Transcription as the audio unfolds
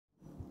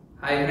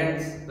Hi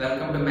friends,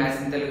 welcome to Maths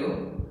in Telugu.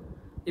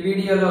 ఈ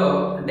వీడియోలో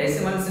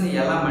decimals ని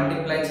ఎలా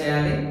మల్టిప్లై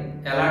చేయాలి,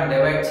 ఎలా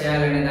డివైడ్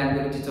చేయాలి అనే దాని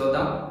గురించి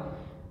చూద్దాం.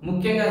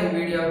 ముఖ్యంగా ఈ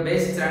వీడియో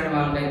బేసిక్స్ రాని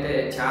వాళ్ళకైతే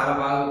చాలా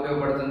బాగా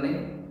ఉపయోగపడుతుంది.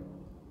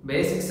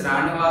 బేసిక్స్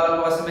రాని వాళ్ళ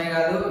కోసమే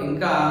కాదు,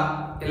 ఇంకా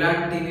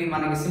ఇలాంటివి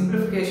మనకి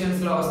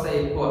సింప్లిఫికేషన్స్ లో వస్తాయి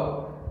ఎక్కువ.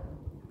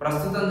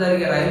 ప్రస్తుతం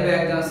జరిగే రైల్వే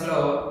ఎగ్జామ్స్ లో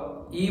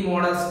ఈ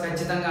మోడల్స్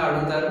ఖచ్చితంగా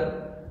అడుగుతారు.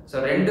 సో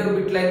 2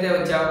 బిట్లు అయితే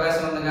వచ్చే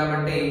అవకాశం ఉంది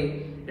కాబట్టి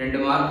 2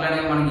 మార్కులు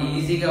అనేవి మనకి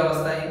ఈజీగా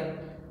వస్తాయి.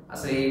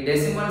 అసలు ఈ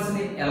డెసిమల్స్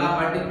ని ఎలా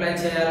మల్టిప్లై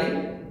చేయాలి,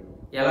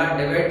 ఎలా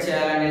డివైడ్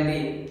చేయాలి అనేది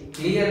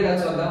క్లియర్ గా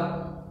చూద్దాం.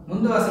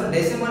 ముందు అసలు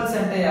డెసిమల్స్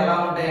అంటే ఎలా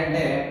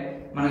ఉంటాయంటే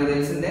మనకు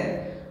తెలిసిందే,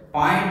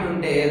 పాయింట్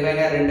ఉంటే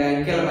ఏదైనా 2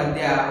 అంకెల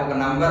మధ్య ఒక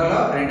నంబర్ లో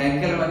 2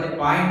 అంకెల మధ్య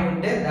పాయింట్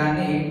ఉంటే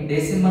దాన్ని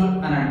డెసిమల్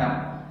అని అంటాం.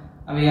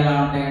 అవి ఎలా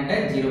ఉంటాయంటే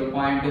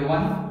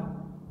 0.1,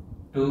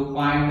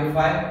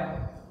 2.5,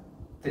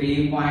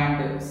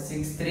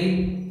 3.63,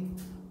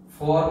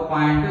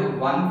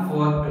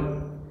 4.142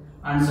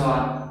 అండ్ సో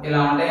ఆన్ ఇలా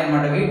ఉంటాయి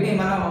అన్నమాట. వీటిని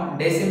మనం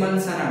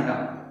డెసిమల్స్ అని అంటాం.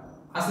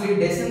 అసలు ఈ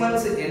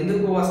డెసిమల్స్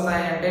ఎందుకు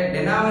వస్తాయి అంటే,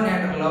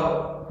 డినామినేటర్ లో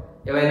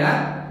ఏవైనా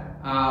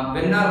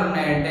భిన్నాలు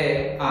ఉన్నాయంటే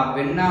ఆ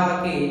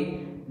భిన్నాలకి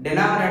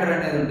డినామినేటర్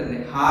అనేది ఉంటుంది.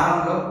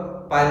 హారంలో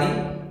 10,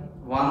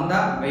 100,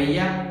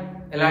 1000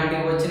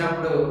 ఇలాంటివి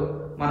వచ్చినప్పుడు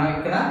మనం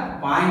ఇక్కడ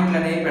పాయింట్లు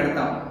అనేవి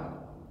పెడతాం.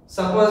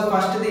 సపోజ్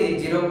ఫస్ట్ది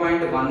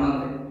 0.1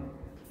 ఉంది.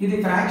 ఇది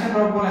ఫ్రాక్షన్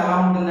రూపంలో ఎలా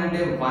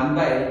ఉంటుందంటే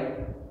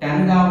 1/10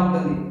 గా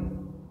ఉంటుంది.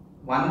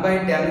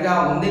 1/10 గా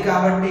ఉంది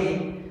కాబట్టి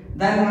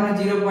దాన్ని మనం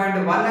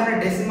 0.1 అనే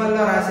డెసిమల్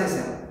లో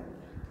రాసేసాం.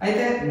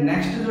 అయితే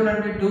నెక్స్ట్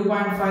చూడండి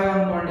 2.5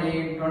 అనుకోండి,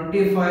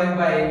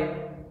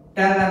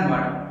 25/10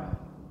 అన్నమాట.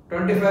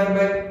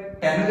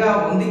 25/10 గా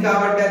ఉంది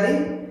కాబట్టి అది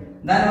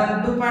దాన్ని మనం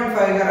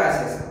 2.5 గా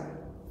రాసేసాం.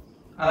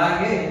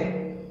 అలాగే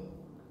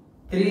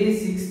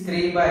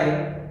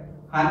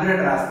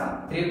 363/100 రాస్తాం.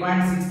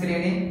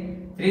 3.63ని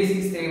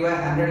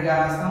 363/100 గా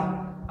రాస్తాం.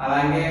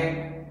 అలాగే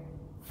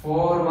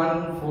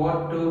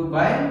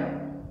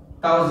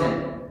 4142/1000.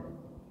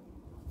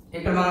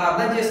 ఇక్కడ మనం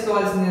అర్థం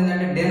చేసుకోవాల్సింది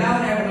ఏంటంటే,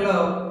 డినామినేటర్ లో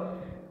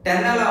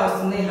 10 ఎలా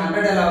వస్తుంది,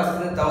 100 ఎలా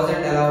వస్తుంది,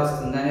 1000 ఎలా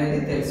వస్తుంది అనేది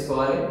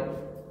తెలుసుకోవాలి.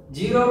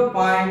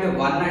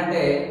 0.1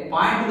 అంటే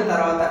పాయింట్ కి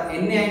తర్వాత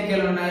ఎన్ని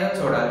అంకెలు ఉన్నాయో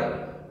చూడాలి.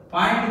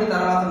 పాయింట్ కి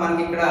తర్వాత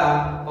మనకి ఇక్కడ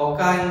ఒక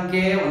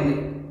అంకె ఉంది,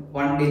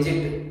 1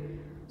 డిజిట్.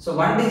 సో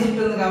 1 డిజిట్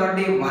ఉంది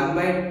కాబట్టి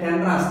 1/10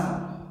 రాస్తాం.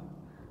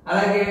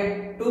 అలాగే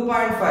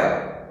 2.5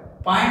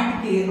 పాయింట్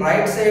కి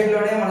రైట్ సైడ్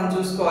లోనే మనం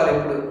చూసుకోవాలి.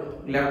 ఇప్పుడు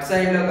లెఫ్ట్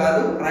సైడ్ లో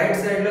కాదు, రైట్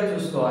సైడ్ లో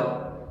చూసుకోవాలి.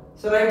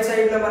 సో రైట్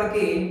సైడ్ లో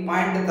మనకి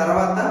పాయింట్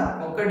తర్వాత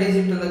ఒక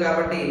డిజిట్ ఉంది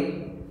కాబట్టి,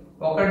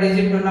 ఒక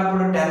డిజిట్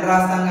ఉన్నప్పుడు 10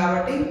 రాస్తాం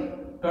కాబట్టి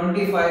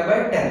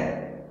 25/10.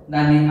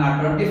 దాన్ని ఆ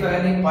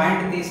 25ని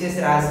పాయింట్ తీసేసి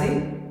రాసి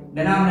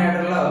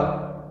డినామినేటర్ లో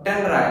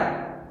 10 రాయాలి.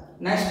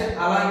 నెక్స్ట్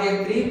అలాగే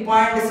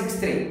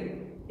 3.63.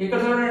 ఇక్కడ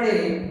చూడండి,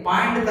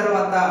 పాయింట్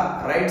తర్వాత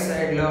రైట్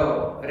సైడ్ లో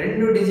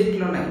 2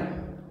 డిజిట్లు ఉన్నాయి,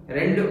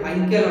 2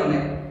 అంకెలు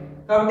ఉన్నాయి.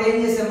 కాబట్టి ఏం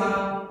చేసాం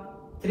మనం,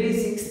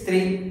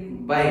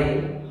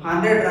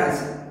 363/100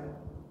 రాసాం.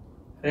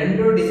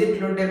 2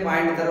 డిజిట్లు ఉంటే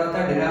పాయింట్ తర్వాత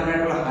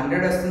డినామినేటర్ లో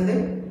 100 వస్తుంది.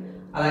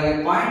 అలాగే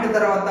పాయింట్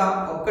తర్వాత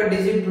ఒక్క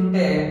డిజిట్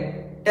ఉంటే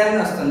 10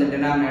 వస్తుంది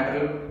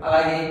డినామినేటర్.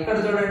 అలాగే ఇక్కడ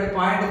చూడండి,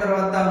 పాయింట్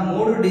తర్వాత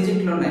 3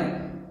 డిజిట్లు ఉన్నాయి,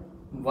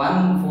 1,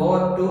 4,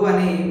 2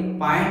 అని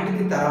పాయింట్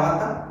కి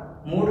తర్వాత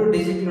 3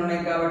 డిజిట్లు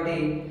ఉన్నాయి కాబట్టి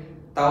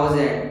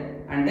 1000.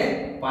 అంటే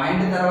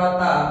పాయింట్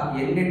తర్వాత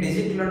ఎన్ని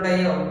డిజిట్లు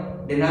ఉంటాయో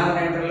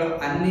డినామినేటర్ లో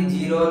అన్ని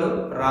జీరోలు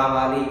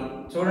రావాలి.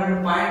 చూడండి,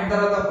 పాయింట్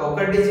తర్వాత ఒక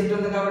డిజిట్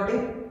ఉంది కాబట్టి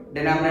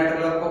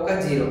డినామినేటర్ లో ఒక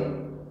జీరో.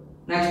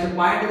 నెక్స్ట్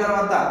పాయింట్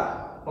తర్వాత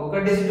ఒక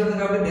డిజిట్ ఉంది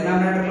కాబట్టి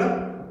డినామినేటర్ లో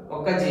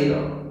ఒక జీరో.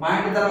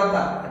 పాయింట్ తర్వాత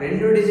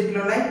 2 డిజిట్లు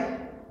ఉన్నాయి,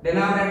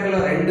 డినామినేటర్ లో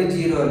 2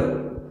 జీరోలు.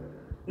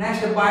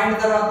 నెక్స్ట్ పాయింట్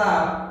తర్వాత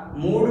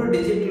 3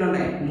 డిజిట్లు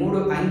ఉన్నాయి, 3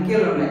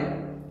 అంకెలు ఉన్నాయి,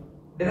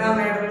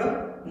 డినామినేటర్ లో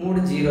 3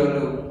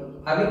 జీరోలు.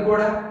 అవి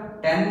కూడా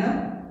 10,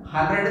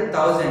 100,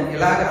 1000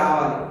 ఇలాగ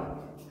రావాలి.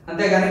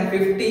 అంతేగాని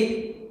 50,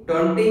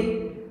 20,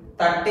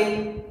 30,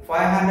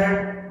 500,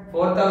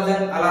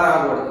 4000 అలా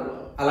రాకూడదు.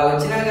 అలా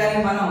వచ్చినా కానీ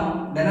మనం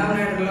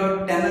డినామినేటర్ లో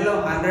 10 లో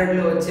 100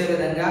 లో వచ్చే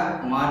విధంగా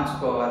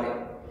మార్చుకోవాలి.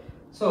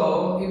 సో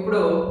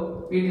ఇప్పుడు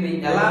వీటిని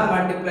ఎలా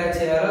మల్టిప్లై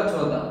చేయాలో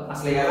చూద్దాం.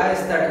 అసలు ఎలా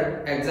ఇస్తాడు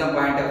ఎగ్జామ్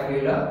పాయింట్ ఆఫ్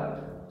వ్యూలో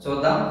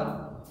చూద్దాం.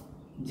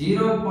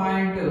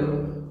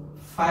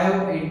 0.5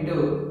 into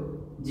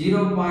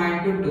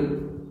 0.2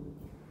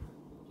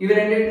 ఇవి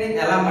రెండింటిని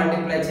ఎలా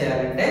మల్టిప్లై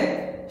చేయాలంటే,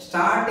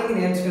 స్టార్టింగ్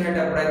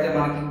నేర్చుకునేటప్పుడు అయితే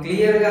మనకి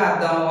క్లియర్ గా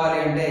అర్థం అవ్వాలి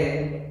అంటే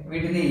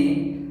వీటిని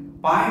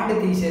పాయింట్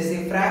తీసేసి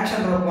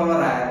ఫ్రాక్షన్ రూపంలో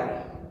రాయాలి.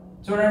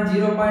 చూడండి,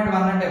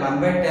 0.1 అంటే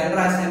 1/10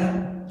 రాశాను.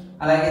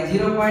 అలాగే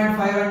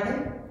 0.5 అంటే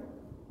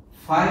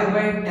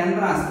 5/10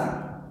 రాస్తాను.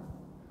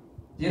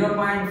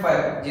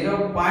 0.5 0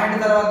 పాయింట్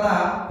తర్వాత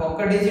ఒక్క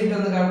డిజిట్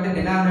ఉంది కాబట్టి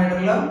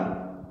డినామినేటర్ లో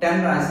 10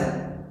 రాశాను.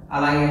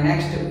 అలాగే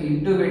నెక్స్ట్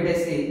ఇంటూ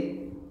పెట్టేసి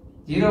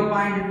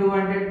 0.2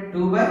 అంటే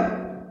 2/,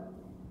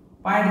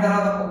 పాయింట్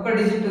తర్వాత ఒక్క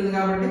డిజిట్ ఉంది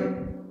కాబట్టి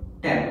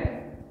 10.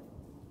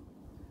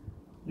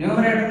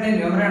 న్యూమరేటర్ని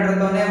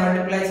న్యూమరేటర్తోనే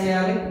మల్టిప్లై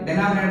చేయాలి,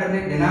 డినామినేటర్ని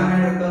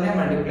డినామినేటర్తోనే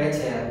మల్టిప్లై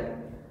చేయాలి.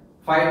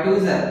 5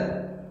 2s are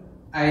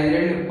 5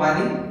 2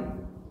 10,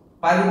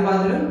 10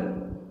 10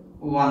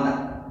 100.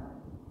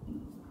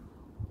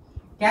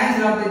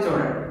 క్యాన్సిల్ అవుతాయి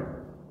చూడండి.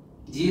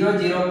 0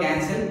 0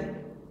 క్యాన్సిల్.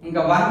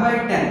 ఇంకా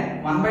 1/10.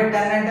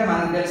 1/10 అంటే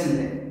మనకు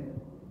తెలిసిందే.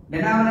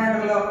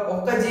 డినామినేటర్లో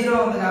ఒక్క 0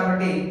 ఉంది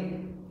కాబట్టి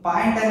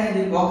పాయింట్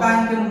అనేది ఒక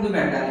అంకె ముందు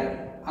పెట్టాలి.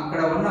 అక్కడ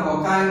ఉన్న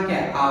ఒక అంకె,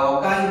 ఆ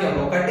ఒక అంకె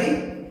 1,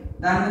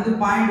 దాని ముందు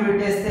పాయింట్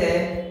పెట్టేస్తే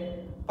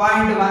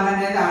పాయింట్ 1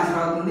 అనేది ఆన్సర్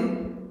అవుతుంది.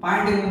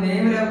 పాయింట్ ముందు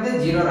ఏమి లేకపోతే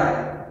 0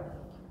 రాయాలి.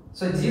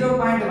 సో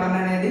 0.1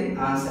 అనేది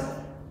ఆన్సర్.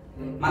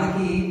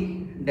 మనకి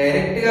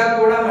డైరెక్ట్గా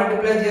కూడా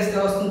మల్టిప్లై చేస్తే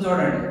వస్తుంది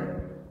చూడండి.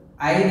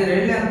 5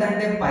 2 ఎంత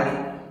అంటే 10.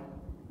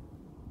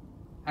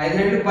 5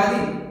 2 10.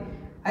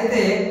 అయితే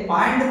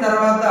పాయింట్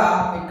తర్వాత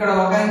ఇక్కడ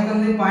ఒక అంకె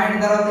ఉంది, పాయింట్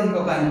తర్వాత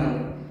ఇంకొక అంకె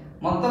ఉంది.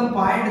 మొత్తం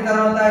పాయింట్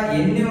తర్వాత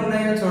ఎన్ని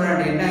ఉన్నాయో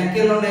చూడండి, ఎన్ని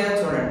అంకెలు ఉన్నాయో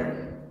చూడండి.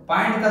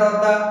 పాయింట్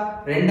తర్వాత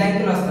 2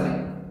 అంకెలు వస్తున్నాయి.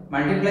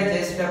 మల్టిప్లై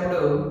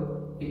చేసేటప్పుడు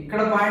ఇక్కడ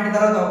పాయింట్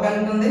తర్వాత ఒక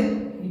అంకె ఉంది,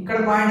 ఇక్కడ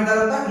పాయింట్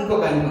తర్వాత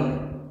ఇంకొక అంకె ఉంది.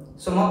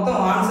 సో మొత్తం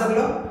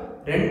ఆన్సర్లో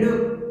 2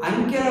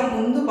 అంకెల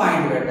ముందు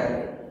పాయింట్ పెట్టాలి.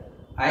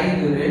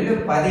 5 2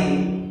 10,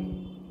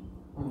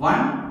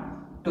 1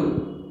 2.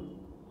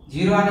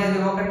 0 అనేది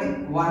 1,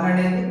 1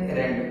 అనేది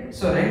 2.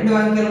 సో 2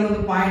 అంకెల ముందు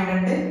పాయింట్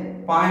అంటే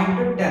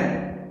పాయింట్ 10.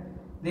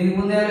 దీనికి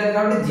ముందు ఏం లేదు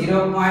కాబట్టి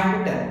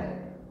 0.10.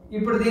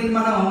 ఇప్పుడు దీన్ని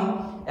మనం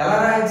ఎలా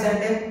రాయొచ్చు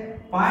అంటే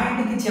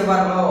పాయింట్కి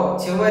చివరిలో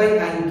చివరి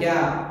అంకె,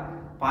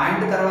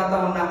 పాయింట్ తర్వాత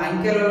ఉన్న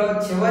అంకెలలో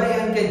చివరి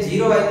అంకె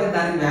 0 అయితే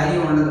దానికి వాల్యూ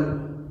ఉండదు.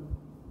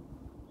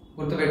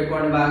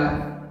 గుర్తుపెట్టుకోండి బాగా.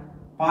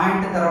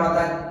 పాయింట్ తర్వాత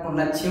ఉన్న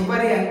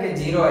చివరి అంకె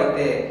 0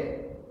 అయితే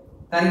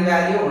దానికి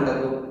వాల్యూ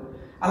ఉండదు.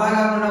 అలా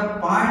కాకుండా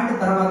పాయింట్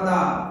తర్వాత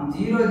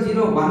 0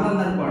 0 1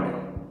 ఉందనుకోండి,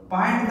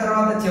 పాయింట్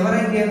తర్వాత చివరి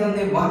అంకె ఏది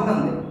ఉంది? 1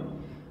 ఉంది.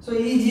 సో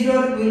ఈ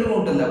 0కి విలువ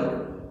ఉంటుంది అప్పుడు.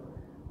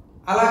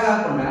 అలా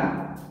కాకుండా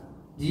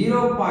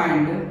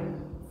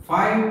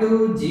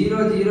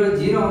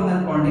 0.520000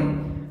 ఉందనుకోండి,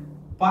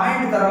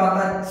 పాయింట్ తర్వాత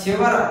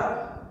చివర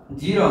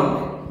 0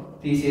 ఉంది,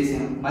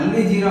 తీసేసాం. మళ్ళీ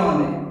 0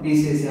 ఉంది,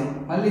 తీసేసాం.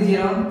 మళ్ళీ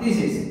 0 ఉంది,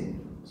 తీసేసాం.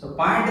 సో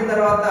పాయింట్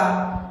తర్వాత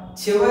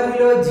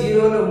చివరిలో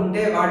 0లు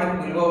ఉంటే వాటికి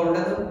విలువ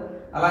ఉండదు.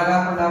 అలా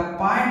కాకుండా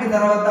పాయింట్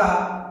తర్వాత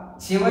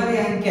చివరి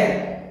అంకె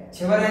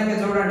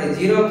చూడండి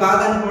 0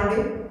 కాదనుకోండి,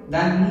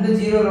 దాని ముందు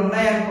 0లు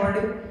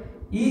ఉన్నాయనుకోండి,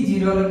 ఈ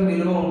 0లకి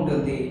విలువ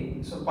ఉంటుంది.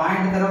 సో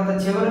పాయింట్ తర్వాత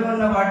చివరి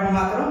ఉన్న వాటిని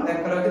మాత్రం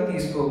లెక్కలోకి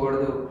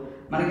తీసుకోకూడదు.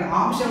 మనకి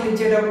ఆప్షన్లు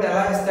ఇచ్చేటప్పుడు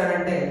ఎలా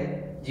ఇస్తాడంటే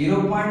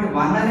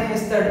 0.1 అనే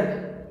ఇస్తాడు,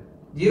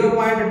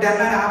 0.10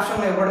 అనే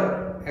ఆప్షన్లో ఇవ్వడు.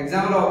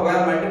 ఎగ్జామ్లో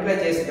ఒకవేళ మల్టిప్లై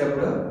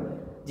చేసేటప్పుడు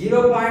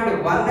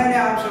 0.1 అనే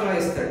ఆప్షన్లో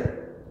ఇస్తాడు.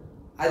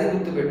 అది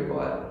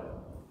గుర్తుపెట్టుకోవాలి.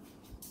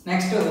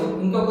 నెక్స్ట్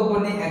ఇంకొక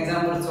కొన్ని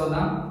ఎగ్జాంపుల్స్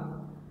చూద్దాం.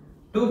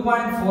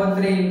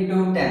 2.43 ×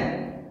 10.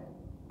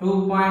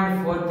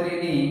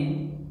 2.43ని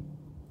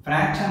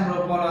ఫ్రాక్షన్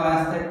రూపంలో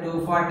రాస్తే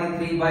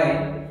 243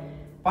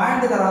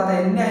 పాయింట్ తర్వాత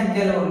ఎన్ని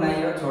అంకెలు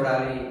ఉన్నాయో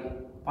చూడాలి.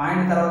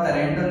 పాయింట్ తర్వాత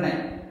 2 ఉన్నాయి.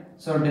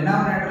 సో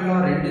డినామినేటర్లో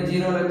 2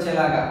 0లు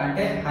వచ్చేలాగా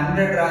అంటే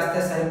 100 రాస్తే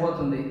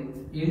సరిపోతుంది.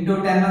 ఇంటూ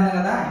 10 ఉంది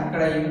కదా,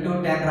 ఇక్కడ ఇంటూ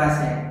 10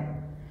 రాసేయండి.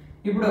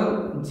 ఇప్పుడు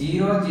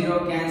 0 0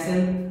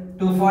 క్యాన్సిల్.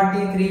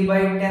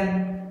 243/10.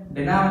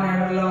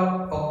 డినామినేటర్లో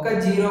ఒక్క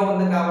 0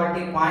 ఉంది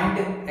కాబట్టి పాయింట్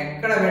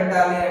ఎక్కడ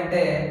పెట్టాలి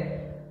అంటే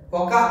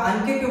ఒక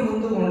అంకెకి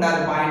ముందు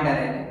ఉండాలి పాయింట్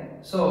అనేది.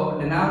 సో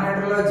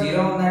డినామినేటర్లో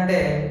 0 ఉందంటే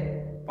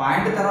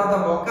పాయింట్ తర్వాత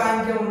ఒక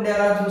అంకె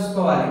ఉండేలా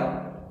చూసుకోవాలి.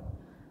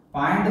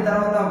 పాయింట్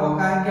తర్వాత ఒక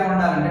అంకె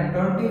ఉండాలంటే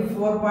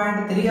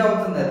 24.3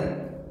 అవుతుంది అది.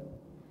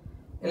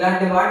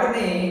 ఇలాంటి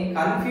వాటిని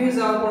కన్ఫ్యూజ్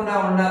అవ్వకుండా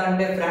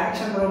ఉండాలంటే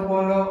ఫ్రాక్షన్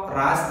రూపంలో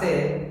రాస్తే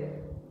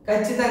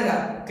ఖచ్చితంగా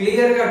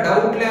క్లియర్గా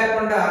డౌట్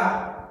లేకుండా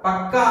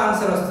పక్కా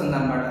ఆన్సర్ వస్తుంది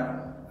అనమాట.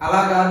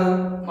 అలా కాదు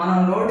మనం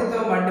నోటితో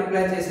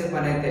మల్టిప్లై చేసే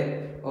పని అయితే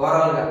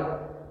ఓవరాల్గా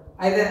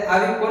అయితే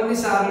అవి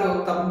కొన్నిసార్లు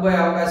తప్పుపోయే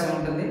అవకాశం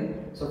ఉంటుంది.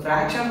 సో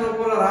ఫ్రాక్షన్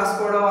రూపంలో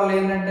రాసుకోవడం వల్ల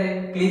ఏంటంటే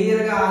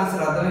క్లియర్గా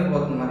ఆన్సర్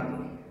అర్థమైపోతుంది మనకి.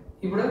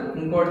 ఇప్పుడు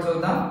ఇంకోటి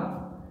చూద్దాం.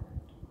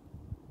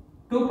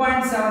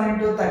 2.7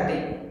 × 30.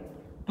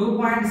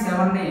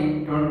 2.7ని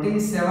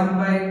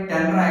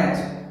 27/10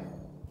 రాయొచ్చు.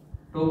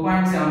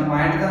 2.7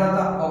 పాయింట్ తర్వాత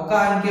ఒక్క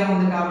అంకె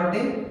ఉంది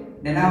కాబట్టి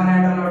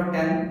డినామినేటర్లో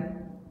 10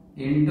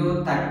 ×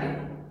 30.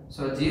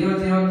 So 0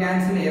 0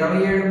 cancel.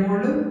 27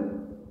 3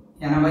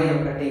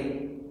 81.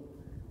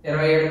 27 3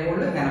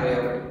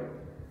 81.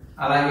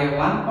 అలాగే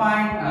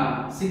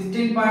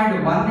 16.1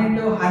 ×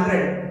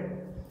 100.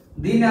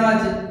 దీన్ని ఎలా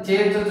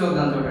చేయొచ్చో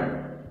చూద్దాం. చూడండి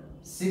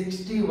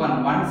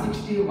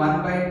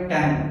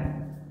 161/10.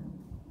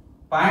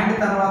 పాయింట్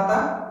తర్వాత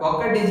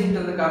ఒక డిజిట్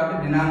ఉంది కాబట్టి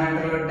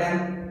డినామినేటర్లో 10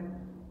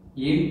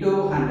 ×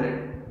 100.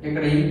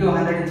 ఇక్కడ ఇంటూ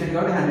 100 ఇచ్చాడు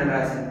కాబట్టి 100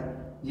 రాసింది.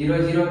 0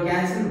 0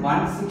 క్యాన్సిల్.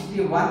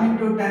 161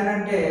 × 10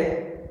 అంటే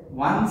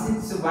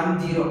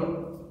 1610.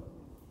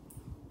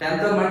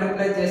 10తో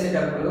మల్టిప్లై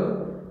చేసేటప్పుడు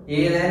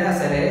ఏదైనా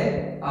సరే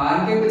ఆ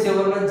అంకెకు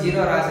చివరిలో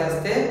 0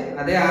 రాసేస్తే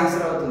అదే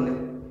ఆన్సర్ అవుతుంది.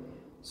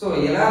 సో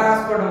ఇలా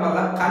రాసుకోవడం వల్ల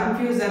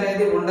కన్ఫ్యూజ్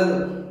అనేది ఉండదు,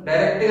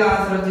 డైరెక్ట్గా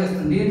ఆన్సర్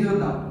వచ్చేస్తుంది. దీన్ని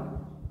చూద్దాం.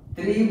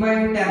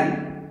 3/10.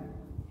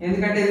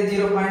 ఎందుకంటే ఇది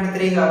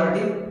 0.3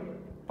 కాబట్టి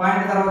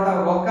పాయింట్ తర్వాత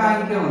ఒక్క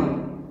అంకె ఉంది.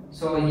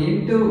 సో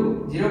ఇంటూ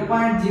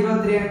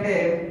 0.03 అంటే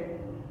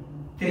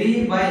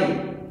 3/10.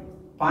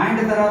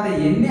 పాయింట్ తర్వాత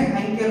ఎన్ని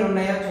అంకెలు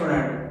ఉన్నాయో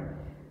చూడండి.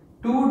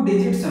 2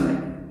 డిజిట్స్ ఉన్నాయి,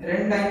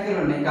 2 అంకెలు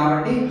ఉన్నాయి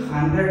కాబట్టి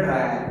 100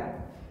 రాయాలి.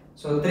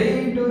 సో 3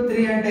 into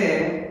 3 అంటే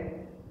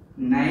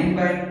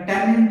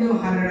 9/10 into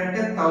 100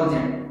 అంటే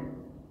 1000.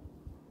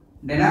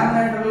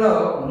 డినామినేటర్లో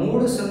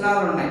 3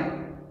 సున్నాలు ఉన్నాయి,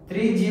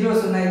 3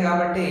 జీరోస్ ఉన్నాయి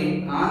కాబట్టి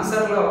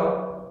ఆన్సర్లో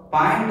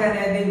పాయింట్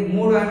అనేది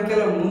 3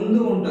 అంకెల ముందు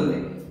ఉంటుంది.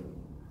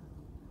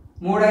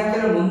 3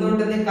 అంకెల ముందు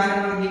ఉంటుంది కానీ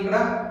మనకి ఇక్కడ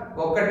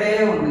ఒక్కటే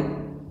ఉంది.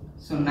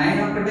 సో 9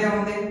 ఒక్కటే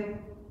ఉంది.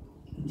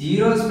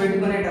 జీరోస్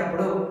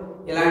పెట్టుకునేటప్పుడు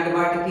ఇలాంటి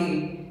వాటికి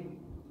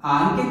ఆ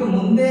అంకెకు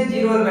ముందే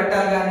జీరోలు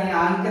పెట్టాలి కానీ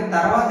ఆ అంకె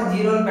తర్వాత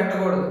జీరోలు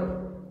పెట్టకూడదు.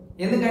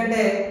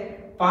 ఎందుకంటే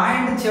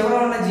పాయింట్ చివర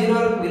ఉన్న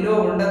జీరోలకు విలువ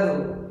ఉండదు.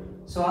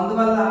 సో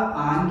అందువల్ల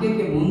ఆ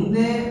అంకెకి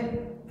ముందే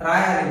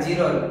రాయాలి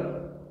జీరోలు.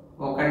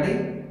 1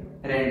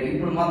 2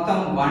 ఇప్పుడు మొత్తం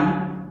 1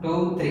 2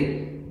 3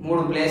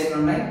 3 ప్లేస్లు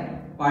ఉన్నాయి.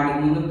 వాటికి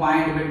ముందు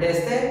పాయింట్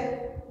పెట్టేస్తే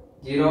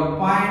 0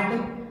 పాయింట్,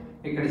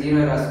 ఇక్కడ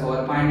 0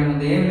 రాసుకోవాలి. పాయింట్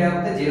ముందు ఏం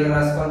లేకపోతే 0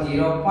 రాసుకోవాలి.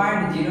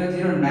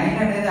 0.009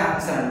 అనేది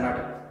ఆన్సర్ అన్నమాట.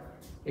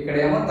 ఇక్కడ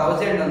ఏమో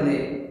 1000 ఉంది,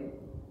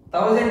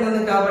 1000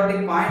 ఉంది కాబట్టి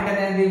పాయింట్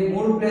అనేది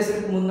 3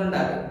 ప్లేసులకు ముందు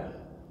ఉండాలి.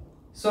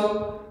 సో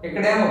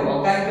ఇక్కడేమో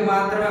ఒక అంకె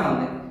మాత్రమే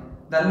ఉంది,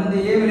 దాని ముందు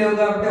ఏమి లేవు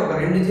కాబట్టి ఒక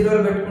 2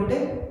 జీరోలు పెట్టుకుంటే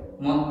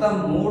మొత్తం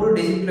 3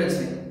 డిజిట్లు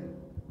వచ్చినాయి.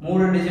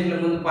 3 డిజిట్ల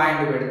ముందు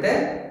పాయింట్ పెడితే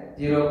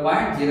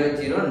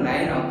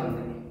 0.009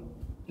 అవుతుంది.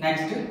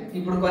 నెక్స్ట్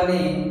ఇప్పుడు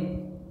కొన్ని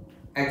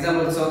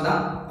ఎగ్జాంపుల్స్ చూద్దాం.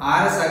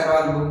 ఆర్ఎస్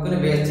అగర్వాల్ బుక్ని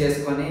బేస్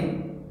చేసుకొని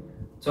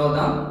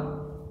చూద్దాం.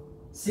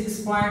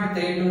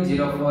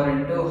 6.3204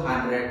 into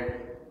 100.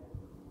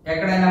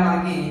 ఎక్కడైనా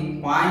మనకి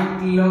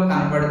పాయింట్లో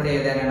కనపడితే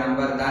ఏదైనా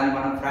నంబర్ దాన్ని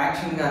మనం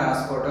ఫ్రాక్షన్గా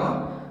రాసుకోవడం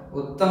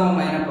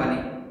ఉత్తమమైన పని.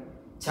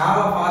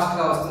 చాలా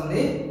ఫాస్ట్గా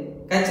వస్తుంది,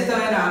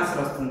 ఖచ్చితమైన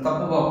ఆన్సర్ వస్తుంది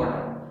తప్పుపోకుండా.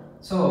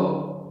 సో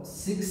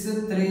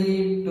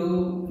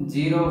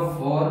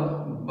 63204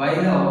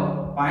 బైలో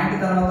పాయింట్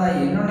తర్వాత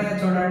ఎన్ని ఉన్నాయో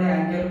చూడండి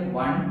అంకెలు.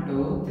 1 2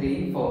 3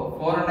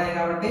 4 ఉన్నాయి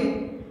కాబట్టి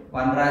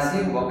 1 రాసి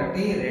 1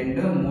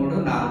 2 3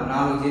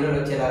 4 జీరోలు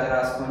వచ్చేలాగా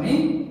రాసుకొని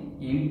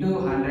ఇంటూ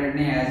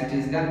 100ని యాజ్ ఇట్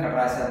ఈస్గా అక్కడ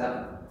రాసేద్దాం.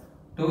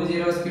 2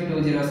 జీరోస్కి 2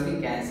 జీరోస్కి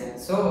క్యాన్సిల్.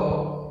 సో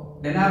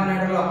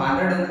డినామినేటర్లో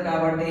 100 ఉంది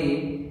కాబట్టి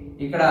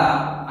ఇక్కడ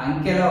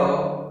అంకెలో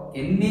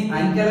ఎన్ని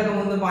అంకెలకు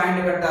ముందు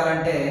పాయింట్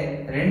పెట్టాలంటే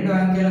 2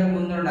 అంకెలకు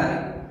ముందు ఉండాలి.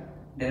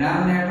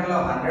 డినామినేటర్లో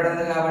 100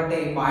 ఉంది కాబట్టి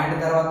పాయింట్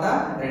తర్వాత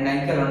 2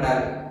 అంకెలు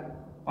ఉండాలి.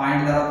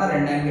 పాయింట్ తర్వాత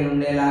 2 అంకెలు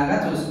ఉండేలాగా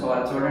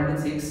చూసుకోవాలి. చూడండి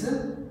 6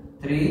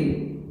 3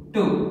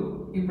 2.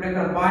 ఇప్పుడు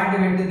ఇక్కడ పాయింట్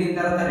పెట్టి దీని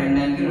తర్వాత 2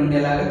 అంకెలు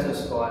ఉండేలాగా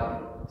చూసుకోవాలి.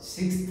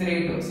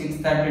 632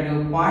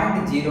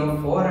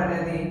 632.04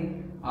 అనేది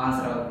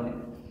ఆన్సర్ అవుతుంది.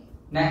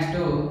 నెక్స్ట్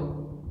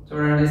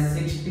చూడండి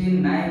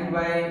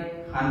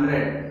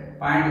 69/100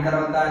 పాయింట్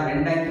తర్వాత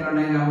 2 అంకెలు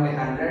ఉన్నాయి కాబట్టి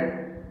 100,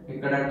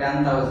 ఇక్కడ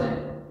 10,000.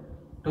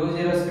 2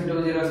 జీరోస్కి 2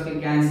 జీరోస్కి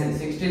క్యాన్సిల్.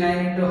 69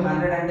 into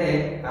 100 అంటే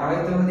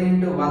 69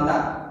 into 100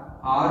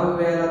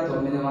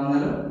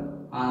 6900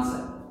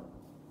 ఆన్సర్.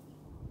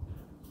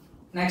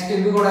 నెక్స్ట్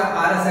ఇవి కూడా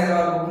ఆర్ఎస్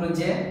అగర్వాల్ బుక్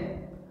నుంచే,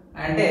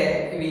 అంటే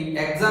ఇవి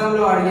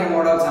ఎగ్జామ్లో అడిగే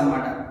మోడల్స్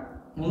అన్నమాట.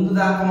 ముందు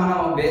దాకా మనం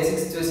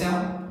బేసిక్స్ చూసాం,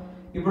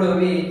 ఇప్పుడు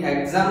ఇవి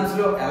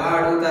ఎగ్జామ్స్లో ఎలా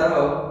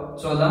అడుగుతారో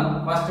చూద్దాం.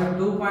 First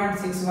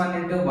 2.61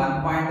 into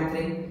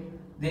 1.3.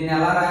 దీన్ని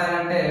ఎలా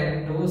రాయాలంటే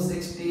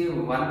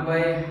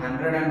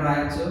 261/100 అని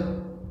రాయొచ్చు.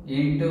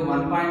 ఇంటూ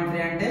 1.3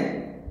 అంటే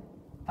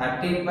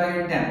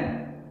 13/10.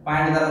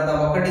 పాయింట్ తర్వాత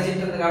 1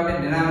 డిజిట్ ఉంది కాబట్టి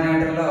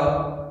డినామినేటర్లో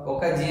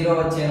 1 జీరో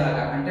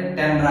వచ్చేలాగా అంటే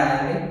 10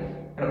 రాయాలి.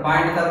 ఇక్కడ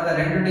పాయింట్ తర్వాత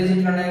 2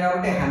 డిజిట్లు ఉన్నాయి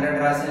కాబట్టి 100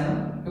 రాశాను.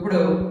 ఇప్పుడు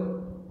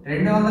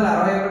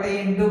 261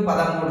 into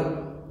 13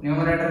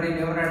 న్యూమరేటర్ని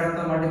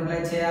న్యూమరేటర్తో మల్టిప్లై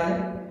చేయాలి,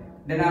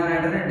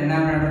 డినామినేటర్ని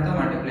డినామినేటర్తో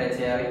మల్టిప్లై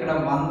చేయాలి. ఇక్కడ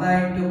 100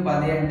 into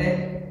 10 అంటే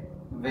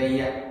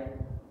 1000.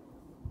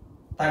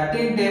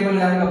 13 టేబుల్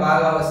కనుక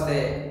బాగా వస్తే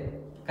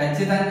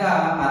ఖచ్చితంగా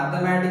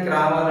అర్థమెటిక్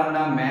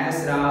రావాలన్నా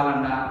మ్యాథ్స్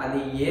రావాలన్నా అది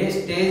ఏ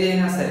స్టేజ్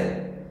అయినా సరే,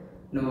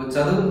 నువ్వు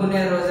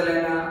చదువుకునే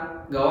రోజులైనా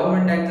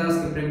గవర్నమెంట్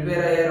ఎగ్జామ్స్కి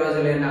ప్రిపేర్ అయ్యే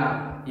రోజులైనా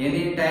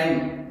ఎనీ టైం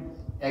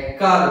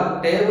ఎక్కాలు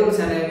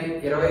టేబుల్స్ అనేవి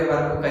 20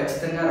 వరకు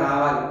ఖచ్చితంగా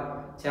రావాలి.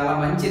 చాలా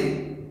మంచిది.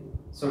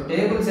 సో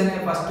టేబుల్స్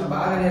అనేవి ఫస్ట్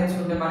బాగా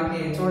నేర్చుకుంటే మనకి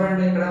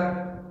చూడండి ఇక్కడ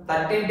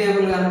 13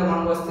 టేబుల్ కనుక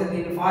మనకు వస్తే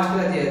దీన్ని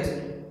ఫాస్ట్గా చేయొచ్చు.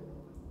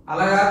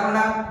 అలా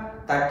కాకుండా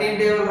 13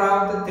 టేబుల్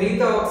రాకపోతే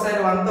 3తో ఒకసారి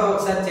 1తో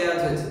ఒకసారి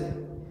చేయాల్సి వచ్చింది.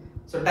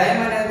 సో టైం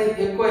అనేది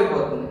ఎక్కువ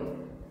అయిపోతుంది.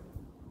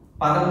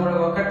 13 1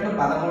 13,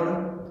 13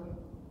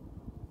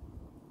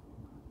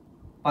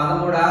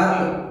 6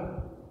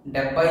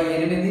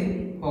 78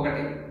 1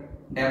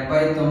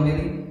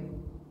 79,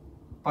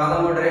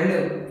 13 2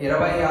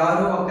 26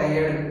 1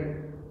 7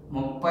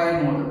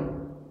 33.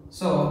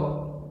 సో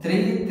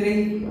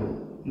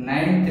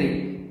 3393.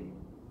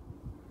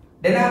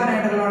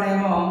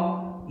 డినామినేటర్లోనేమో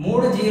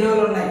 3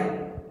 జీరోలు ఉన్నాయి.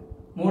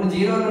 3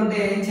 జీరోలు ఉంటే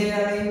ఏం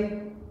చేయాలి?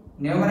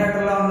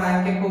 న్యూమరేటర్లో ఉన్న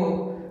అంకెకు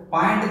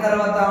పాయింట్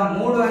తర్వాత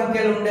 3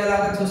 అంకెలు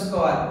ఉండేలాగా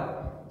చూసుకోవాలి.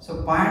 సో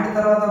పాయింట్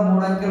తర్వాత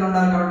 3 అంకెలు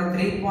ఉండాలి కాబట్టి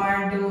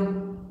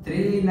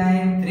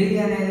 3.393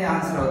 అనేది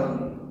ఆన్సర్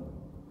అవుతుంది.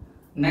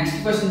 నెక్స్ట్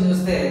క్వశ్చన్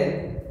చూస్తే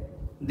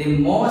ది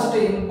మోస్ట్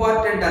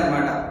ఇంపార్టెంట్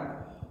అన్నమాట,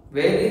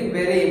 వెరీ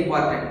వెరీ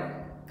ఇంపార్టెంట్.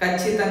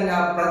 ఖచ్చితంగా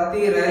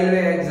ప్రతి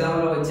రైల్వే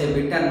ఎగ్జామ్లో వచ్చే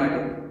బిట్ అన్నమాట.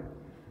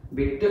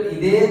 బిట్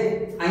ఇదే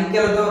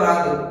అంకెలతో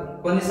రాదు.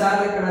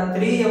 కొన్నిసార్లు ఇక్కడ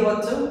 3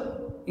 ఇవ్వచ్చు,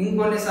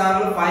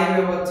 ఇంకొన్నిసార్లు 5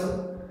 ఇవ్వచ్చు,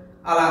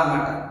 అలా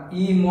అన్నమాట.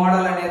 ఈ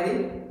మోడల్ అనేది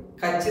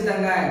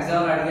ఖచ్చితంగా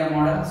ఎగ్జామ్లో అడిగే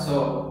model. So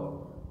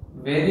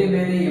very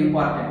very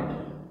important.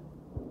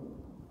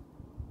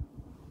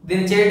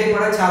 దీన్ని చేయడం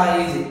కూడా చాలా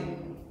ఈజీ.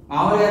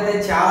 మామూలుగా అయితే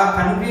చాలా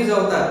కన్ఫ్యూజ్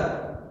అవుతారు,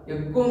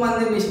 ఎక్కువ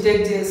మంది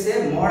మిస్టేక్ చేసే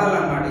మోడల్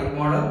అన్నమాట ఈ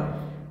మోడల్.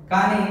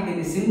 కానీ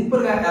దీన్ని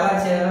సింపుల్గా ఎలా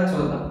చేయాలో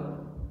చూద్దాం.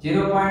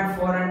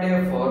 0.4 అంటే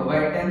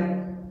 4/10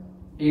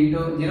 ఇంటూ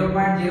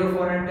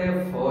 0.04 అంటే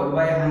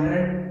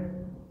 4/100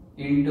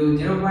 ఇంటూ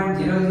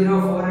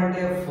 0.004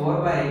 అంటే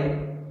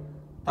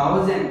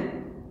 4/1000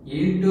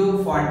 ఇంటూ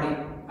 40.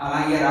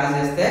 అలాగే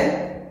రాసేస్తే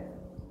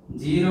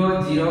 0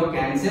 0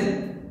 క్యాన్సిల్.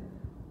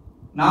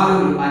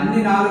 4 అన్ని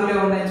 4లే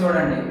ఉన్నాయి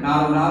చూడండి.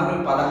 4 4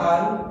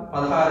 16, 16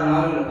 4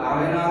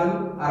 64,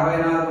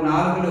 64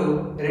 4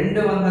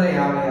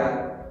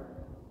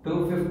 256,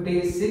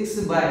 256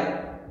 బై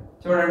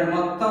చూడండి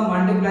మొత్తం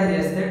మల్టిప్లై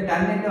చేస్తే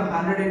 10 ×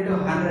 100 ×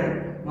 100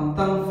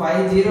 మొత్తం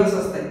 5 జీరోస్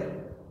వస్తాయి,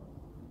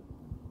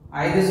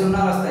 5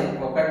 సున్నాలు వస్తాయి.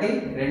 1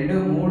 2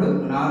 3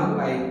 4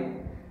 5.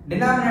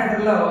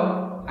 డినామినేటర్లో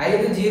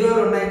 5 జీరోలు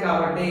ఉన్నాయి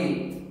కాబట్టి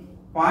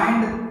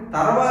పాయింట్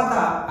తర్వాత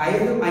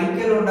 5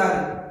 అంకెలు ఉండాలి.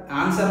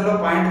 ఆన్సర్లో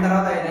పాయింట్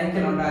తర్వాత 5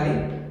 అంకెలు ఉండాలి.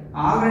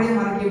 ఆల్రెడీ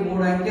మనకి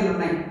 3 అంకెలు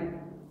ఉన్నాయి,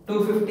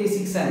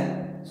 256 అని.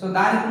 సో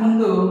దానికి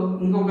ముందు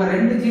ఇంకొక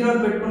 2 జీరోలు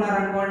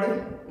పెట్టుకున్నారనుకోండి,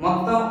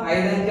 మొత్తం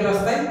 5 అంకెలు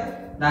వస్తాయి.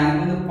 దానికి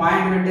ముందు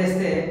పాయింట్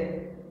పెట్టేస్తే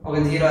ఒక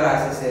జీరో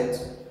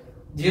రాసేసేయచ్చు.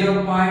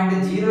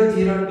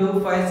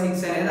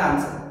 0.00256 అనేది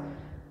answer.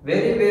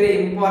 Very very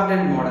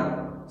important model.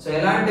 So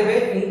ఇలాంటివే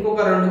ఇంకొక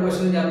 2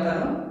 క్వశ్చన్లు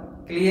చెప్తాను,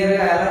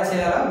 క్లియర్గా ఎలా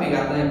చేయాలో మీకు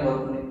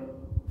అర్థమైపోతుంది.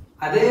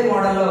 అదే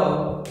మోడల్లో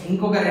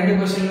ఇంకొక 2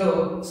 క్వశ్చన్లు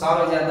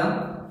సాల్వ్ చేద్దాం.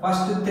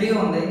 ఫస్ట్ 3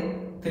 ఉంది,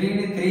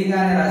 3ని 3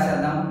 గానే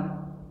రాసేద్దాం.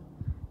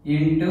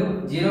 ఇంటూ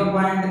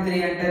 0.3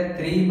 అంటే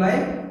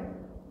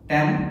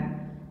 3/10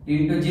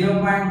 ఇంటూ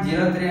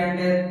 0.03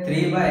 అంటే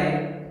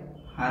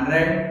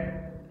 3/100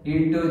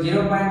 ఇంటూ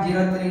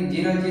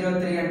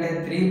 0.03003 అంటే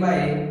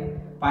 3/,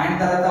 పాయింట్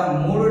తర్వాత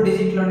 3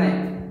 డిజిట్లు ఉన్నాయి,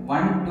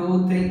 1 2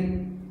 3.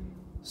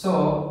 సో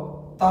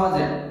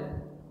 1000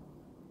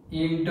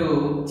 ఇంటూ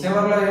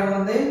చివరిలో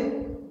ఏముంది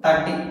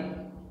 30.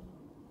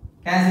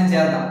 క్యాన్సిల్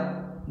చేద్దాం.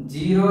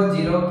 0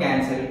 0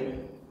 క్యాన్సిల్.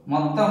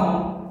 మొత్తం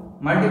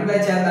మల్టిప్లై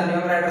చేద్దాం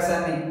న్యూమరేటర్స్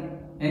అన్ని.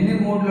 ఎన్ని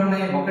 3లు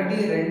ఉన్నాయి? 1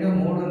 2 3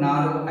 4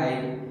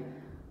 5.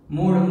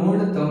 3 3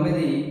 9, 9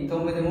 3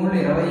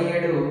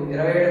 27,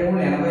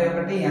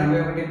 27 3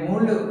 81,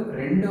 81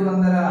 3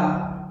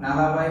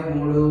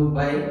 243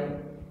 బై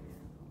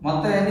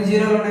మొత్తం ఎన్ని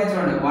జీరోలు ఉన్నాయి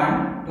చూడండి, 1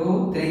 2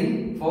 3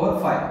 4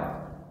 5.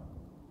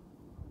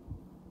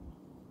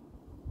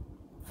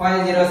 5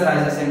 జీరోస్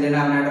రాసేసండి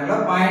డినామినేటర్లో.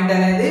 పాయింట్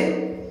అనేది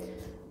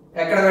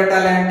ఎక్కడ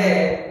పెట్టాలి అంటే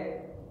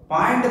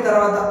పాయింట్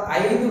తర్వాత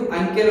 5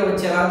 అంకెలు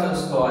వచ్చేలా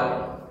చూసుకోవాలి.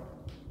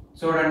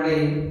 చూడండి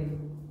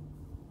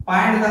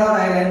పాయింట్ తర్వాత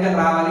 5 అంకెలు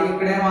రావాలి.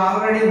 ఇక్కడేమో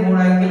ఆల్రెడీ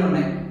 3 అంకెలు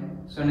ఉన్నాయి.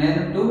 సో నేను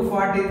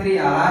 243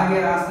 అలాగే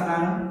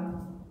రాస్తున్నాను.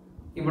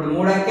 ఇప్పుడు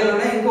 3 అంకెలు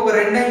ఉన్నాయి, ఇంకొక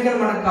 2 అంకెలు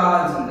మనకు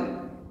కావాల్సింది.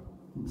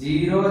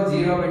 0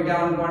 0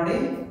 పెట్టామనుకోండి,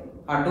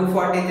 ఆ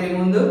 243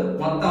 ముందు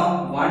మొత్తం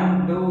 1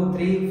 2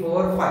 3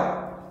 4 5.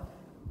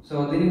 సో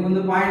దీనికి ముందు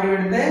పాయింట్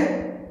పెడితే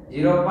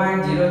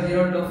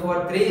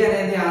 0.00243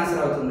 అనేది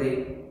ఆన్సర్ అవుతుంది.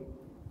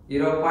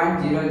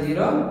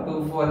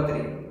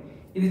 0.00243.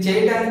 ఇది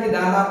చేయడానికి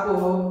దాదాపు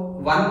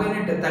 1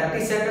 మినిట్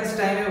 30 సెకండ్స్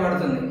టైమే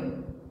పడుతుంది.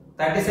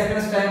 30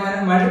 సెకండ్స్ టైం అని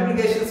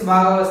మల్టిప్లికేషన్స్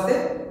బాగా వస్తే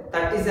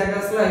 30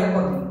 సెకండ్స్లో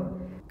అయిపోతుంది.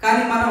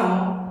 కానీ మనం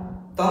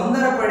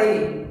తొందరపడి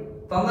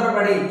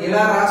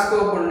ఇలా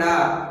రాసుకోకుండా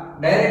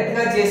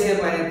డైరెక్ట్గా చేసే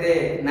పని అయితే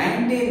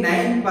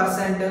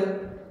 99%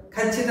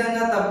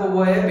 ఖచ్చితంగా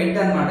తప్పుపోయే బిట్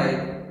అన్నమాట.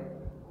 ఇది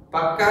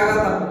పక్కాగా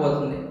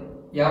తప్పుపోతుంది.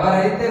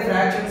 ఎవరైతే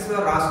ఫ్రాక్షన్స్లో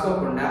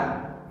రాసుకోకుండా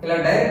ఇలా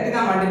డైరెక్ట్గా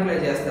మల్టిప్లై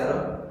చేస్తారో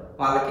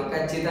వాళ్ళకి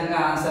ఖచ్చితంగా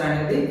ఆన్సర్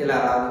అనేది ఇలా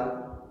రాదు.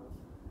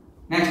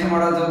 నెక్స్ట్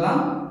మోడల్ చూద్దాం.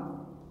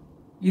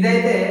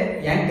 ఇదైతే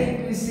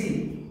ఎన్టీపీసీ.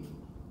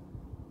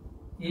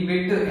 ఈ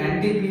బిట్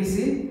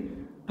ఎన్టీపీసీ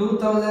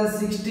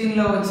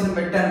 2016లో వచ్చిన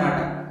బిట్ అన్నమాట.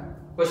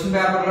 క్వశ్చన్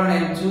పేపర్లో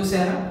నేను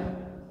చూశాను.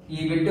 ఈ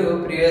బిట్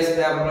ప్రీవియస్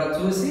పేపర్లో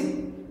చూసి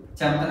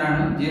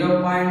చెప్తున్నాను.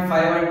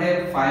 0.5 అంటే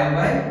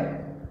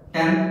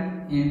 5/10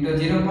 ఇంటూ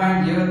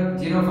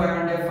 0.005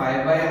 అంటే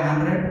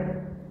 5/100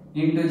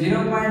 ఇంటూ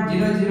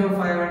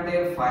 0.005 అంటే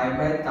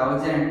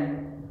 5/1000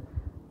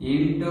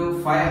 ఇంటూ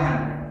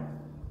 500.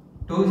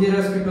 2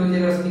 జీరోస్కి 2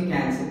 జీరోస్కి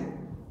క్యాన్సిల్.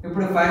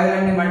 ఇప్పుడు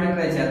 5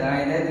 మల్టిప్లై చేద్దాం.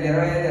 5 5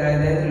 25,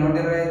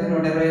 25 125,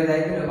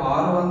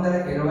 125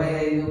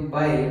 625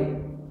 బై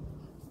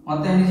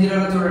మొత్తం ఎన్ని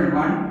జీరోలు చూడండి,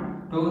 1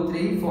 2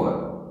 3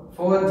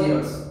 4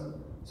 జీరోస్.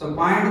 సో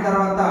పాయింట్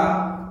తర్వాత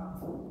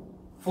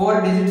 4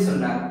 డిజిట్స్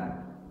ఉండాలి.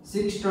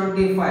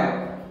 625.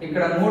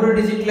 ఇక్కడ 3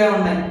 డిజిట్లే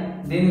ఉన్నాయి.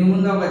 దీనికి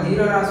ముందు ఒక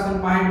జీరో రాసుకుని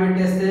పాయింట్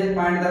పెట్టేస్తే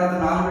పాయింట్ తర్వాత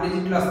 4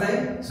 డిజిట్లు వస్తాయి.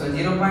 సో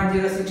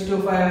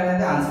 0.0625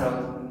 అనేది ఆన్సర్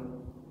అవుతుంది.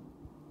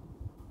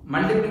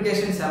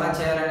 మల్టిప్లికేషన్స్ ఎలా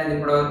చేయాలనేది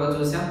ఇప్పటివరకు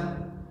చూసాం.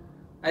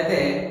 అయితే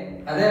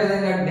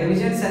అదేవిధంగా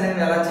డివిజన్స్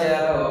అనేవి ఎలా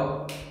చేయాలో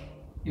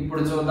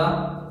ఇప్పుడు చూద్దాం.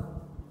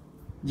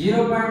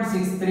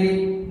 0.63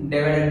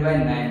 డివైడెడ్ బై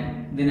 9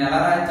 దీన్ని ఎలా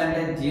రాయొచ్చు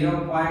అంటే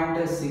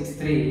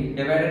 0.63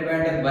 డివైడెడ్ బై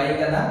అంటే బై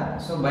కదా,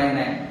 సో బై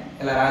 9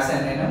 ఇలా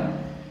రాశాను నేను.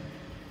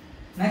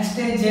 నెక్స్ట్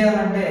ఏం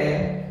చేయాలంటే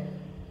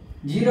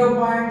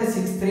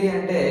 0.63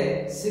 అంటే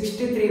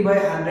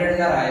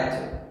 63/100గా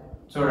రాయొచ్చు.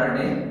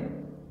 చూడండి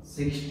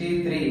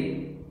 63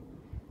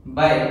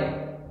 బై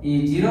ఈ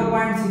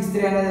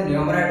 0.63 అనేది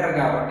న్యూమరేటర్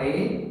కాబట్టి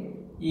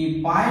ఈ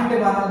పాయింట్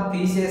మనం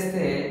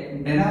తీసేస్తే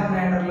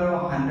డినామినేటర్లో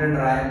 100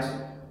 రాయొచ్చు.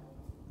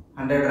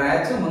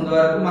 ముందు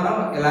వరకు మనం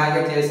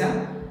ఇలాగే చేసాం.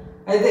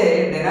 అయితే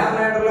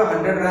డినామినేటర్లో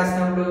 100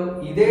 రాసినప్పుడు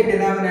ఇదే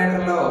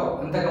డినామినేటర్లో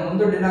ఇంతకు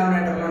ముందు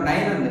డినామినేటర్లో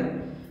 9 ఉంది,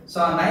 సో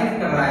ఆ 9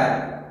 ఇక్కడ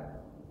రాయాలి.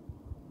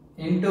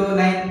 ఇంటూ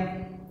 9.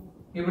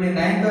 ఇప్పుడు ఈ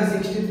 9తో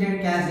 63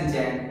 క్యాన్సిల్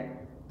చేయండి.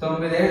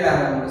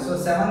 9 సో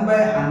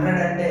 7/100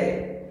 అంటే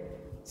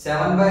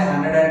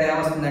 7/100 అంటే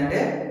ఏమొస్తుందంటే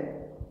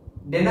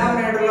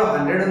డినామినేటర్లో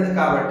 100 ఉంది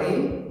కాబట్టి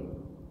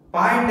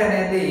పాయింట్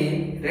అనేది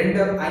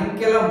 2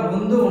 అంకెల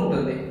ముందు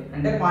ఉంటుంది.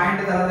 అంటే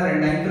పాయింట్ తర్వాత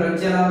 2 అంకెలు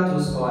వచ్చేలా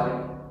చూసుకోవాలి.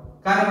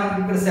 కానీ మనకి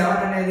ఇక్కడ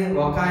 7 అనేది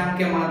ఒక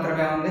అంకె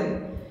మాత్రమే ఉంది,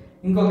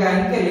 ఇంకొక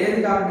అంకె లేదు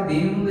కాబట్టి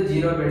దీని ముందు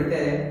 0 పెడితే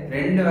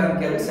 2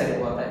 అంకెలు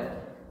సరిపోతాయి.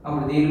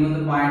 అప్పుడు దీని ముందు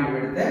పాయింట్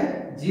పెడితే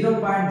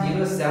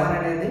 0.07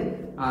 అనేది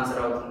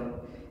ఆన్సర్ అవుతుంది.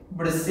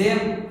 ఇప్పుడు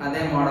సేమ్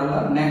అదే మోడల్లో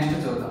నెక్స్ట్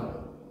చూద్దాం.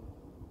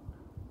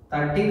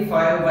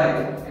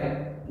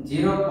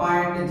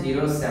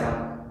 35/0.07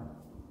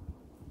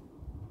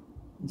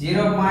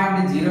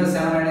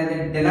 0.07 అనేది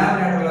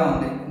డినామినేటర్లో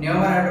ఉంది,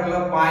 న్యూమరేటర్లో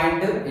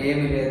పాయింట్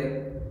ఏమీ లేదు.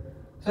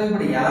 సో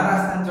ఇప్పుడు ఎలా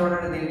రాస్తాను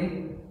చూడండి. దీన్ని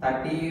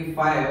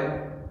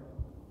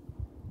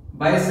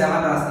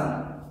 35/7 రాస్తాను.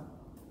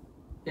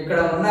 ఇక్కడ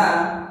ఉన్న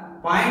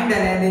పాయింట్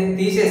అనేది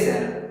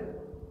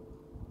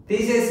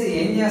తీసేసి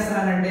ఏం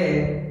చేస్తున్నానంటే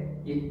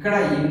ఇక్కడ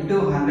ఇంటూ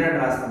 100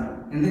 రాస్తాను.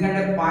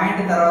 ఎందుకంటే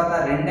పాయింట్ తర్వాత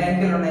 2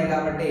 అంకెలు ఉన్నాయి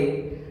కాబట్టి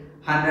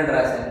 100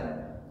 రాశాను.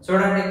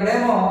 చూడండి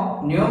ఇక్కడేమో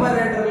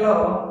న్యూమరేటర్లో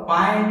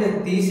పాయింట్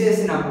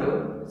తీసేసినప్పుడు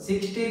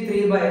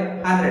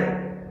 63/100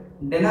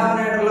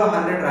 డినామినేటర్లో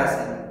 100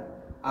 రాశాను.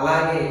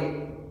 అలాగే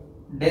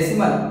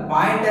డెసిమల్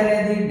పాయింట్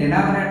అనేది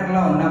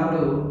డినామినేటర్లో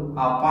ఉన్నప్పుడు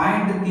ఆ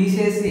పాయింట్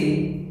తీసేసి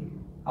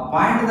ఆ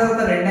పాయింట్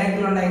తర్వాత 2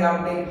 అంకెలు ఉన్నాయి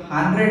కాబట్టి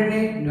 100ని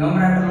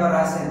న్యూమరేటర్లో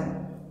రాశాను.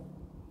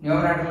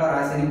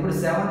 ఇప్పుడు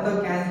 7తో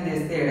క్యాన్సిల్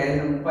చేస్తే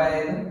 7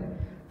 35,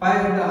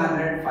 5 ×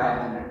 100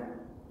 500.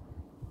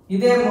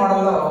 ఇదే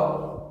మోడల్లో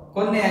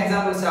కొన్ని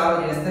ఎగ్జాంపుల్స్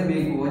సాల్వ్ చేస్తే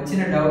మీకు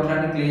వచ్చిన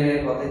డౌట్లన్నీ క్లియర్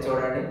అయిపోతాయి.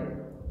 చూడండి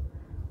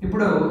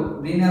ఇప్పుడు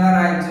దీన్ని ఎలా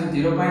రాయొచ్చు.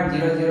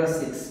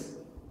 0.006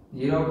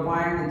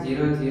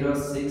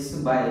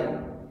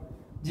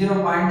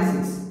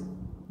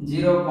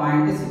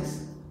 0.6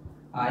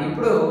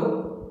 ఇప్పుడు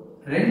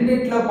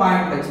రెండిట్లో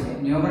పాయింట్లు వచ్చినాయి.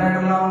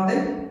 న్యూమరేటర్లో ఉంది,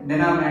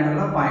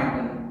 డినామినేటర్లో పాయింట్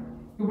ఉంది.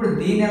 ఇప్పుడు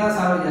దీన్ని ఎలా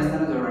సాల్వ్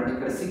చేస్తానో చూడండి.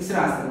 ఇక్కడ 6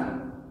 రాస్తున్నాను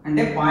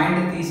అంటే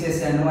పాయింట్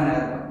తీసేసాను అని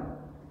అర్థం.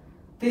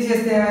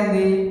 తీసేస్తే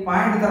ఏమైంది,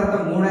 పాయింట్ తర్వాత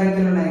 3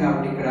 అంకెలు ఉన్నాయి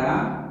కాబట్టి ఇక్కడ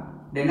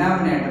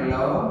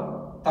డినామినేటర్లో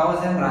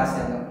 1000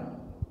 రాశాను.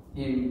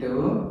 ఇంటూ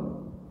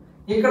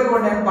ఇక్కడ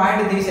కూడా నేను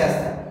పాయింట్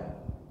తీసేస్తాను.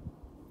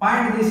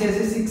 పాయింట్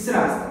తీసేసి 6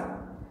 రాస్తాను.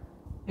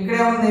 ఇక్కడ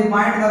ఏముంది,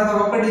 పాయింట్ తర్వాత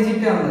ఒక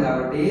డిజిటే ఉంది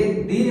కాబట్టి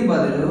దీని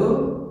బదులు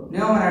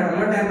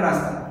న్యూమరేటర్లో 10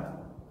 రాస్తాను.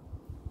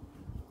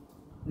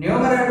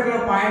 న్యూమరేటర్లో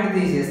పాయింట్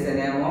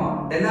తీసేస్తేనేమో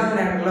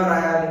డినామినేటర్లో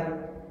రాయాలి.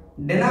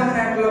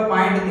 డినామినేటర్లో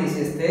పాయింట్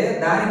తీసేస్తే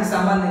దానికి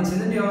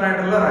సంబంధించింది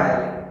న్యూమరేటర్లో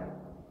రాయాలి.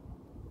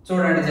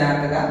 చూడండి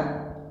జాగ్రత్తగా.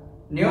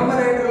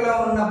 న్యూమరేటర్లో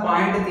ఉన్న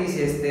పాయింట్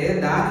తీసేస్తే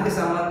దానికి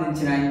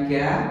సంబంధించిన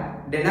అంకె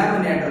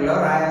డినామినేటర్లో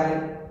రాయాలి.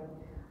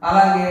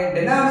 అలాగే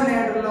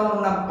డినామినేటర్లో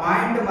ఉన్న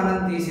పాయింట్ మనం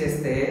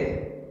తీసేస్తే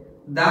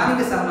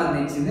దానికి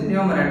సంబంధించింది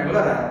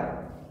న్యూమరేటర్లో రాయాలి.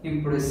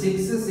 ఇప్పుడు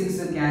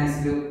 6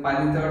 క్యాన్సిల్,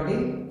 10 తోటి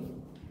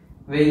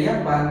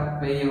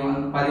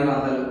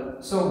 1000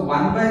 సో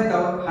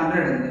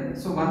 1/100 ఉంది.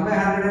 సో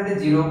 1/100 అంటే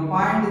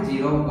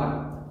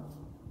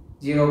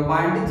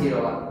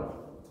 0.01.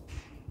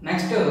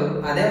 నెక్స్ట్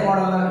అదే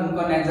మోడల్లో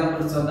ఇంకొన్ని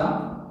ఎగ్జాంపుల్స్ చూద్దాం.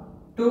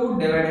 2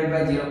 డివైడెడ్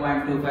బై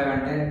 0.25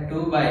 అంటే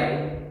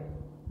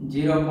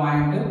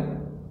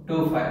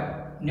 2/0.25.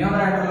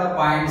 న్యూమరేటర్లో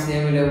పాయింట్స్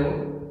ఏమి లేవు,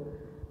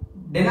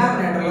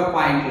 డినామినేటర్లో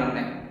పాయింట్లు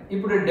ఉన్నాయి.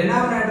 ఇప్పుడు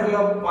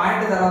డినామినేటర్లో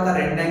పాయింట్ తర్వాత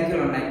 2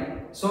 అంకెలు ఉన్నాయి.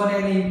 సో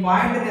నేను ఈ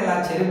పాయింట్ని ఇలా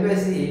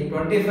చెరిపేసి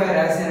 25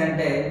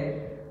 రాశానంటే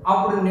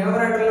అప్పుడు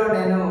న్యూమరేటర్లో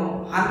నేను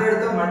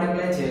 100తో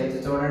మల్టిప్లై చేయొచ్చు.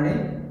 చూడండి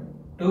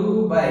 2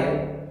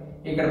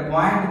 ఇక్కడ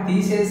పాయింట్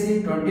తీసేసి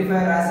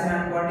 25 రాశాను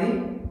అనుకోండి,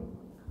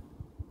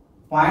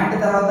 పాయింట్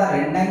తర్వాత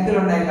 2 అంకెలు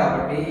ఉన్నాయి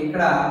కాబట్టి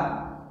ఇక్కడ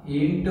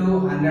ఇంటూ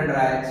 100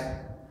 రాయొచ్చు.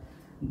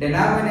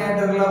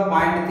 డినామినేటర్లో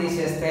పాయింట్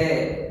తీసేస్తే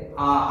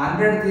ఆ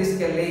 100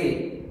 తీసుకెళ్ళి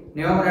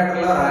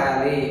న్యూమరేటర్లో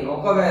రాయాలి.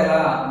 ఒకవేళ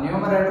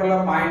న్యూమరేటర్లో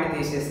పాయింట్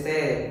తీసేస్తే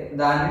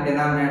దాన్ని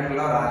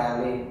డినామినేటర్లో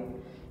రాయాలి.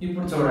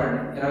 ఇప్పుడు చూడండి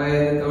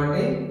 25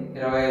 తోటి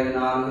 25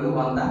 4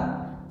 100.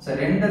 సో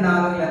 2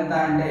 4 ఎంత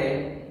అంటే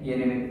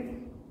 8.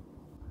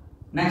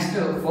 Next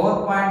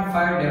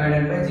 4.5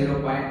 divided by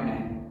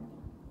 0.9.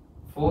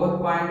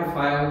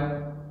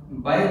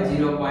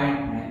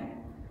 4.5/0.9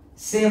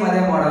 సేమ్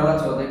అదే మోడల్లో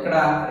చూద్దాం. ఇక్కడ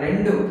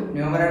రెండు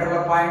న్యూమరేటర్లో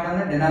పాయింట్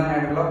ఉంది,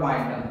 డినామినేటర్లో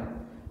పాయింట్ ఉంది.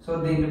 సో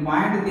దీన్ని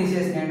పాయింట్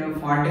తీసేసి నేను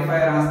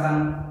 45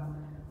 రాస్తాను.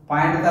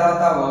 పాయింట్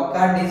తర్వాత ఒక్క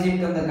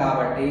డిజిట్ ఉంది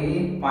కాబట్టి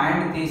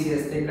పాయింట్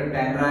తీసేస్తే ఇక్కడ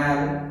 10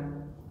 రాయాలి.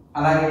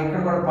 అలాగే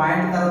ఇక్కడ కూడా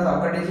పాయింట్ తర్వాత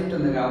ఒక్క డిజిట్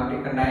ఉంది కాబట్టి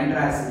ఇక్కడ 9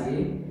 రాసి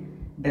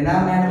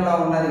డినామినేటర్లో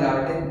ఉన్నది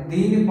కాబట్టి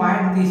దీని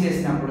పాయింట్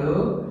తీసేసినప్పుడు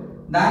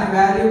దాని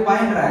వాల్యూ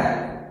పైన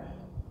రాయాలి.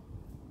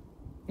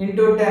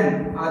 ఇంటూ 10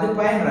 అది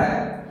పైన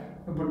రాయాలి.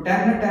 ఇప్పుడు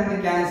 10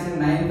 క్యాన్సిల్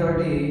 9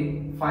 తోటి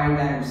 5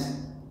 టైమ్స్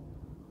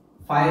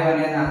 5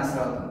 అనేది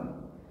ఆన్సర్ అవుతుంది.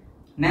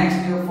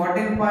 Next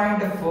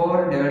 14.4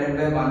 divided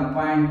by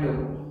 1.2.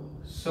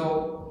 సో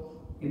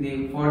ఇది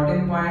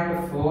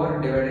 14.4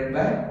 డివైడెడ్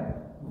బై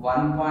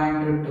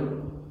 1.2.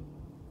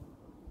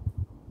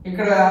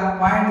 ఇక్కడ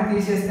పాయింట్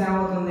తీసేస్తే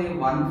ఏమవుతుంది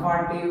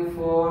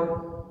 144.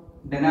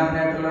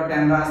 డినామినేటర్లో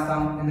 10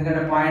 రాస్తాం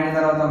ఎందుకంటే పాయింట్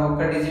తర్వాత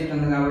ఒక్క డిజిట్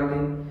ఉంది కాబట్టి.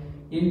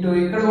 ఇంటూ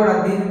ఇక్కడ కూడా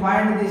దీని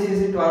పాయింట్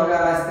తీసేసి 12గా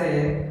రాస్తే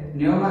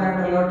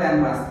న్యూమరేటర్లో 10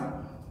 రాస్తాం.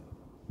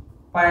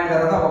 పాయింట్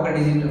తర్వాత ఒక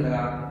డిజిట్ ఉంది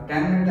కాబట్టి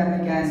 10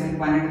 క్యాన్సిల్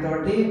 12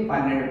 తోటి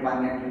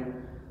 12.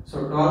 సో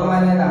 12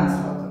 అనేది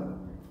ఆన్సర్ అవుతుంది.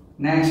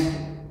 Next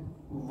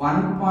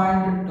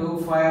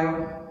 1.25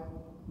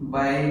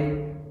 by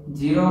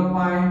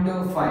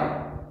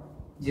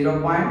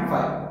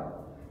 0.5.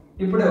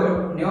 ఇప్పుడు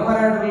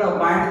న్యూమరేటర్లో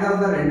పాయింట్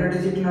తర్వాత రెండు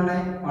డిజిట్లు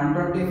ఉన్నాయి.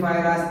 125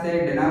 రాస్తే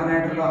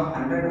డినామినేటర్లో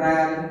 100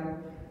 రాయాలి.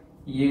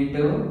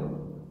 ఇంటూ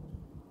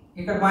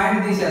ఇక్కడ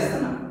పాయింట్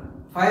తీసేస్తున్నా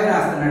 5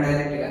 రాస్తున్నా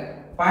డైరెక్ట్గా.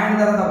 పాయింట్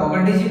తర్వాత ఒక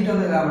డిజిట్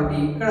ఉంది కాబట్టి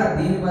ఇక్కడ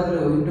దీని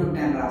బదులు ఇంటూ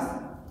 10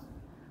 రాస్తాను.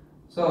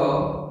 సో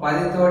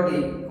 10 తోటి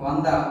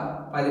 100,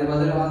 10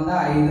 బదులు 100,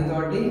 5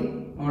 తోటి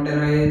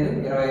 125,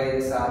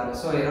 25 సార్లు.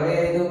 సో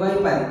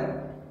 25/10.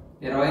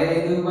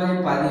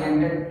 25/10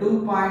 అంటే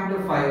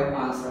 2.5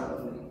 ఆన్సర్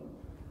అవుతుంది.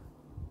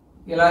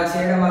 ఇలా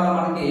చేయడం వల్ల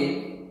మనకి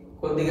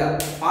కొద్దిగా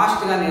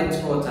ఫాస్ట్గా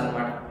నేర్చుకోవచ్చు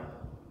అన్నమాట.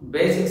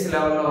 బేసిక్స్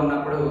లెవెల్లో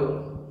ఉన్నప్పుడు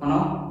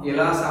మనం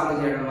ఇలా సాల్వ్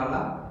చేయడం వల్ల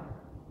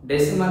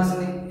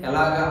డెసిమల్స్ని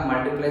ఎలాగా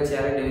మల్టిప్లై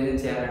చేయాలి,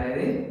 డివిజన్ చేయాలి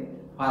అనేది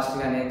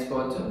ఫాస్ట్గా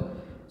నేర్చుకోవచ్చు.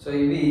 సో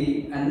ఇవి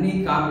అన్ని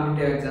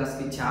కాంపిటేటివ్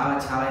ఎగ్జామ్స్కి చాలా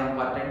చాలా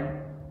ఇంపార్టెంట్.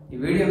 ఈ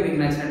వీడియో మీకు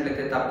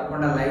నచ్చినట్లయితే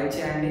తప్పకుండా లైక్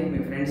చేయండి, మీ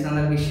ఫ్రెండ్స్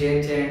అందరికీ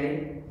షేర్ చేయండి,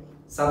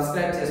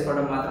 సబ్స్క్రైబ్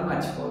చేసుకోవడం మాత్రం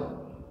మర్చిపోవద్దు.